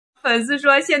粉丝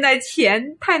说现在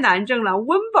钱太难挣了，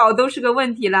温饱都是个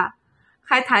问题了，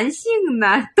还谈性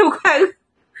呢，都快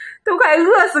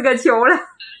饿死个球了。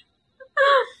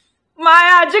妈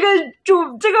呀，这个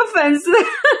粉丝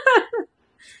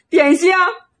点心，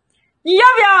你要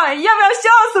不要笑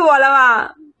死我了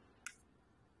吧？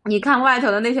你看外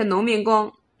头的那些农民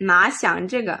工哪想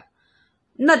这个，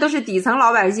那都是底层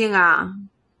老百姓啊。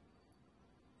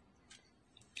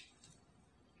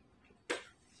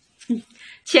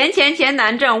钱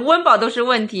难挣，温饱都是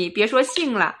问题，别说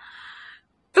性了，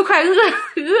都快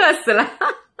饿死了。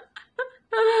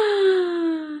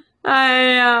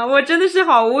哎呀，我真的是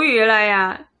好无语了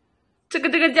呀！这个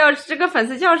粉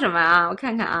丝叫什么啊？我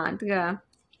看看啊，这个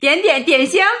点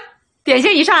心，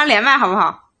你上来连麦好不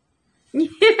好？你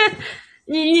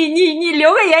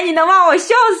留个言，你能把我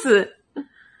笑死。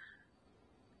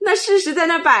那事实在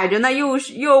那摆着呢，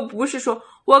又不是说，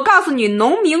我告诉你，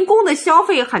农民工的消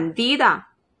费很低的。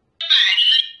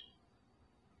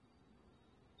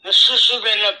那事实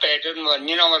在那摆着呢，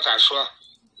你让我咋说？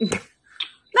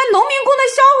那农民工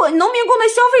的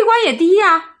消费观也低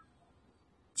呀。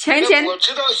钱我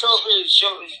知道消费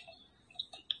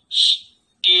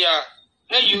低呀，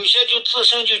那有些就自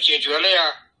身就解决了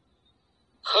呀，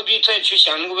何必再去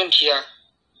想那个问题啊？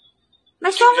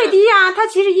那消费低呀，他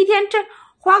其实一天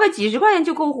花个几十块钱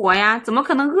就够活呀，怎么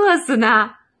可能饿死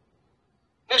呢？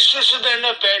那事实在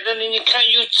那摆着呢，你看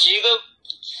有几个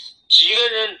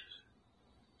人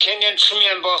天天吃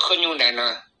面包喝牛奶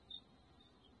呢？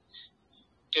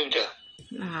对不对？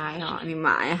哎呀，你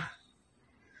妈呀！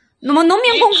那么农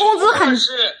民工工资很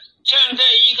是站在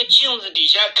一个镜子底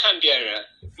下看别人，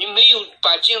你没有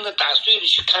把镜子打碎了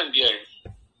去看别人，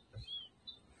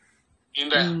明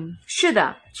白？是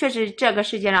的，确实这个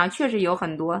世界上确实有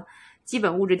很多基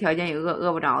本物质条件也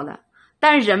饿不着的，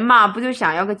但是人嘛，不就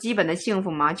想要个基本的幸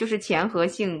福吗？就是钱和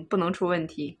性不能出问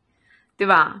题，对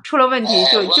吧？出了问题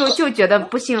就觉得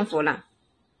不幸福了。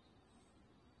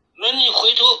那你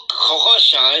回头好好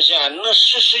想一下，那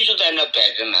事实就在那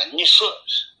摆着呢。你说，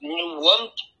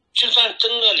我就算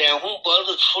真的脸红脖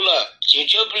子粗了，解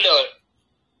决不了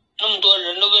那么多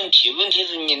人的问题，问题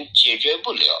是你解决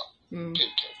不了，对不对？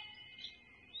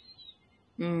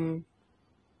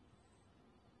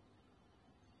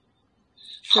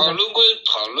讨论归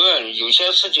讨论，有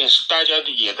些事情是大家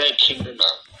也在听着呢。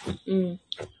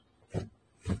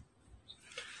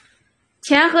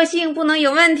钱和性不能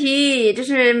有问题，这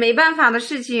是没办法的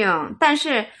事情。但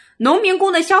是农民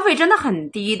工的消费真的很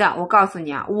低的，我告诉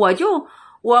你啊，我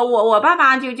爸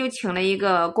爸就请了一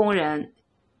个工人，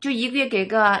就一个月给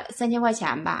个3000块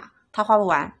钱吧，他花不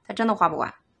完，他真的花不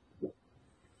完。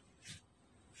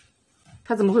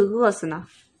他怎么会饿死呢？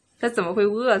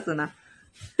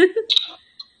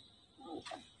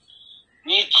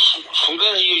你处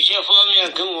的有些方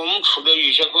面跟我们处的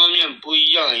有些方面不一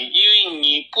样，因为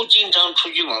你不经常出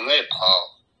去往外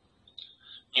跑，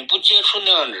你不接触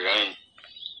那样的人。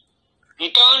你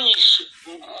打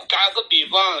个比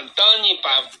方，当你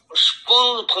把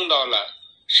疯子碰到了，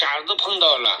傻子碰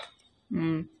到了，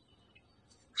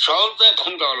勺子再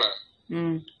碰到了，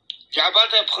哑巴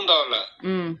再碰到了，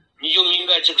你就明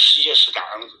白这个世界是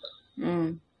咋样子的。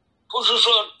不是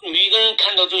说每个人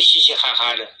看到都嘻嘻哈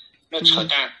哈的，那扯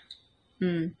淡。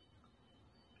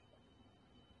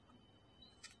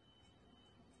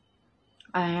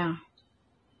哎呀，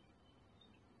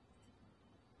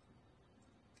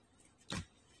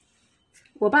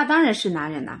我爸当然是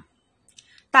男人呐。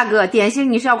大哥，点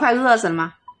心，你是要快饿死了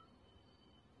吗？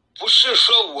不是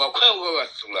说我快饿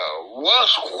死了，我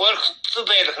活自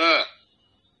在的很。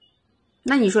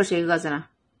那你说谁饿死了？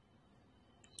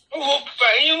我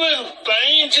反映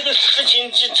这个事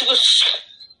情，这个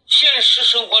现实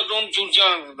生活中就这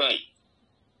样子的，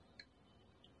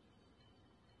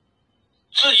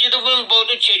自己的温饱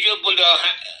都解决不了，还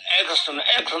X 呢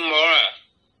 ，X 毛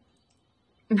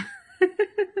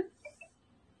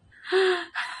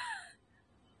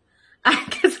啊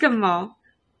！X 个毛！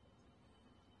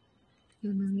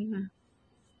有能力吗？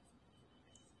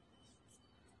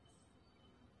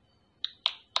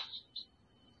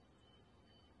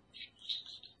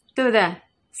对不对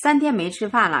？3天没吃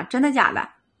饭了，真的假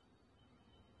的？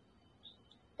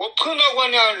我碰到过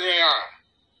那样的人呀。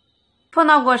碰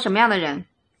到过什么样的人？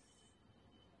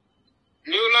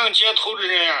流浪街头的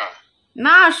人呀。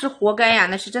那是活该呀，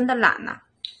那是真的懒呐。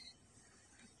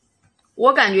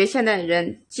我感觉现在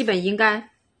人基本应该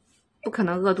不可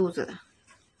能饿肚子的。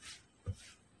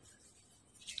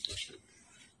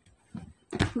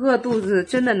饿肚子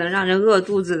真的能让人饿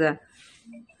肚子的，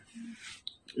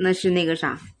那是那个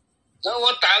啥。那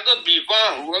我打个比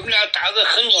方，我们俩打个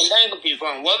很简单一个比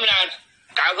方，我们俩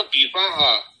打个比方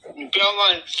啊，你不要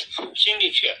往心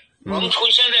里去。我们从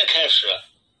现在开始，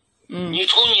你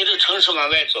从你的城市往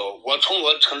外走，我从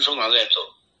我的城市往外走，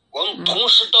我们同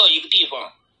时到一个地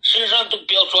方，身上都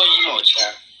不要装1毛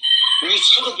钱，你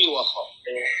吃的比我好，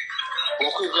我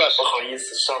会饿死。不好意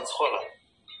思，上错了。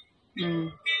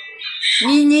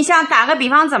你想打个比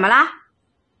方怎么了？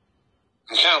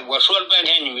你看我说了半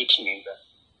天你没听明白。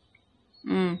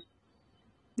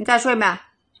你再说一遍。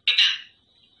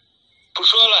不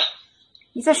说了。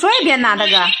你再说一遍呐，大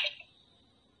哥。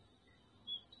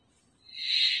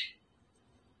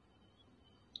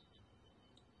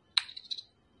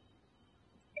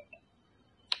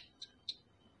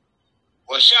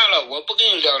我下了，我不跟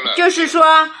你聊了。就是说，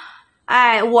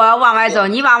哎，我往外走，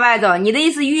你往外走，你的意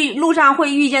思路上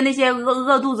会遇见那些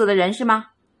饿肚子的人是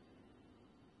吗？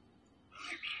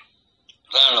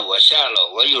算了，我下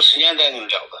了，我有时间再跟你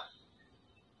聊吧。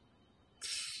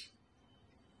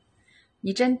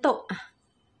你真逗。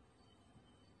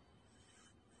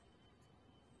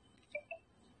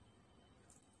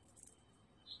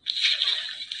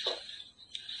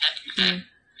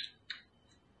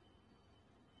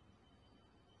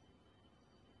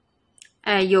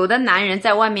哎，有的男人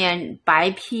在外面白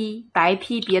批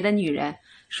别的女人，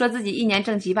说自己一年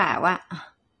挣几百万，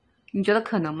你觉得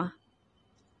可能吗？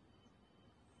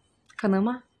可能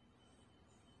吗？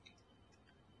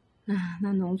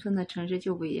那农村的城市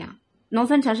就不一样。农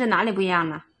村城市哪里不一样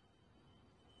呢？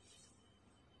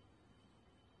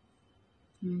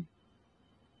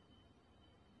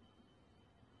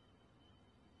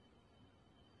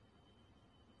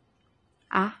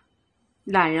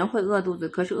懒人会饿肚子，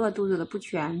可是饿肚子的不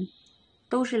全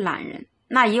都是懒人，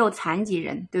那也有残疾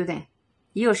人，对不对？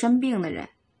也有生病的人，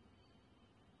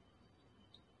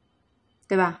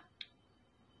对吧？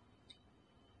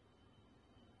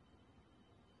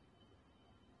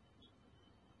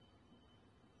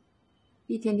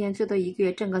一天天最多1个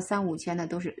月挣个3、5千的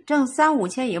都是，挣3、5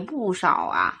千也不少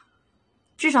啊，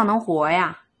至少能活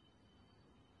呀，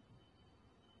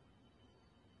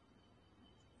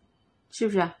是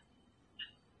不是？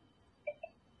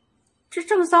这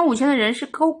挣3、5千的人是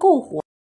够活